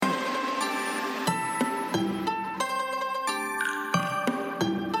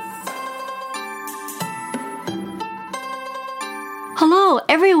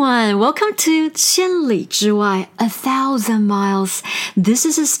everyone, welcome to 千里之外, 1,000 miles. This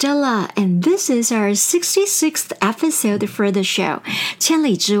is Estella, and this is our 66th episode for the show. 千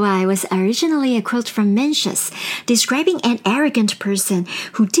里之外 was originally a quote from Mencius, describing an arrogant person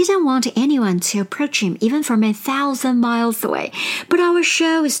who didn't want anyone to approach him even from 1,000 miles away. But our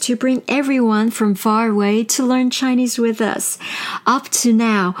show is to bring everyone from far away to learn Chinese with us. Up to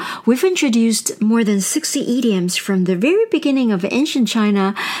now, we've introduced more than 60 idioms from the very beginning of ancient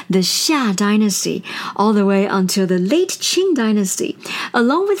China, the Xia dynasty, all the way until the late Qing dynasty,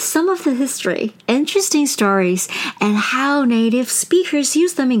 along with some of the history, interesting stories, and how native speakers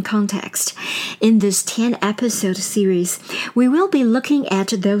use them in context. In this 10-episode series, we will be looking at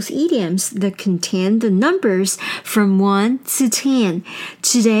those idioms that contain the numbers from 1 to 10.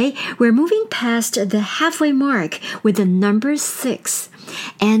 Today, we're moving past the halfway mark with the number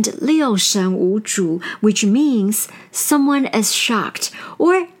 6.And 六神无主, which means someone is shocked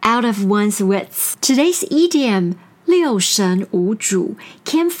or out of one's wits. Today's idiom, 六神无主,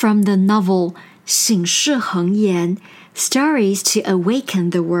 came from the novel 醒世恒言, Stories to Awaken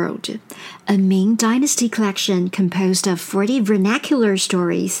the World, a Ming Dynasty collection composed of 40 vernacular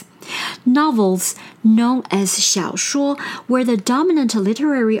stories.Novels, known as 小说, were the dominant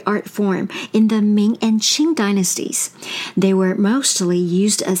literary art form in the Ming and Qing dynasties. They were mostly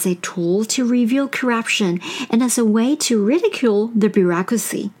used as a tool to reveal corruption and as a way to ridicule the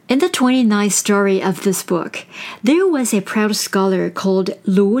bureaucracy. In the 29th story of this book, there was a proud scholar called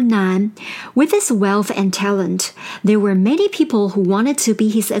Lu Nan. With his wealth and talent, there were many people who wanted to be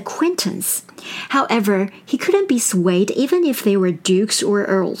his acquaintance.However, he couldn't be swayed even if they were dukes or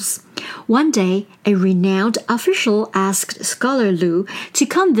earls. One day, a renowned official asked Scholar Lu to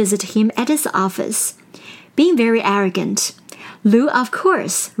come visit him at his office. Being very arrogant, Lu, of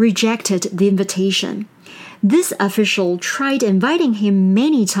course, rejected the invitation. This official tried inviting him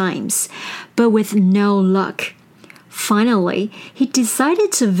many times, but with no luck. Finally, he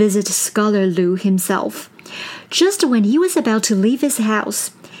decided to visit Scholar Lu himself. Just when he was about to leave his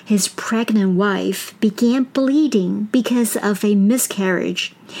house,His pregnant wife began bleeding because of a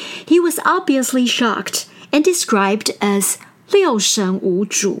miscarriage. He was obviously shocked and described as 六神无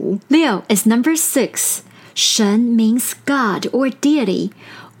主. 六 is number 6. 神 means God or deity.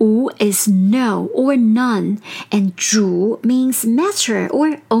 无 is no or none. And 主 means master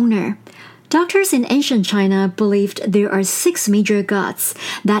or owner.Doctors in ancient China believed there are 6 major gods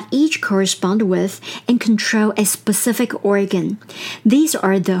that each correspond with and control a specific organ. These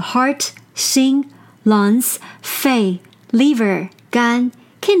are the heart, xing, lungs, 肺, liver, 肝,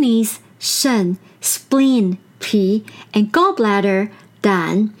 kidneys, 肾, spleen, 脾, and gallbladder,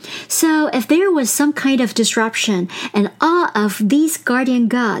 胆. So if there was some kind of disruption and all of these guardian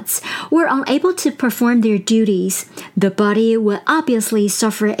gods were unable to perform their duties, the body would obviously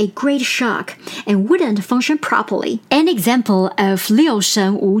suffer a great shock and wouldn't function properly. An example of 六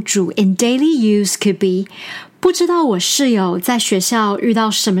神无主 in daily use could be, 不知道我室友在学校遇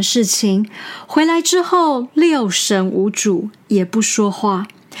到什么事情，回来之后六神无主，也不说话。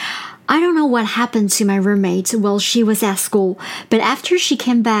I don't know what happened to my roommate while she was at school, but after she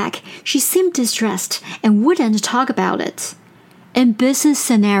came back, she seemed distressed and wouldn't talk about it. In business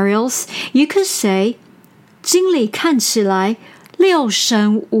scenarios, you could say, 经理看起来六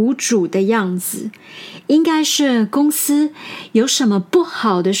神无主的样子，应该是公司有什么不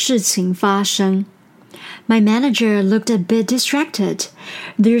好的事情发生。My manager looked a bit distracted.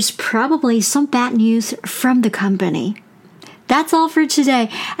 There's probably some bad news from the company.That's all for today.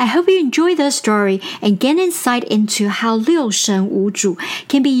 I hope you enjoyed the story and gain insight into how 六神无主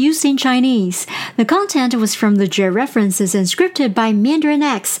can be used in Chinese. The content was from legit references and scripted by Mandarin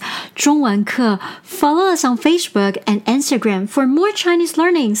X. 中文课 Follow us on Facebook and Instagram for more Chinese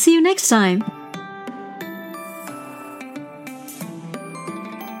learning. See you next time.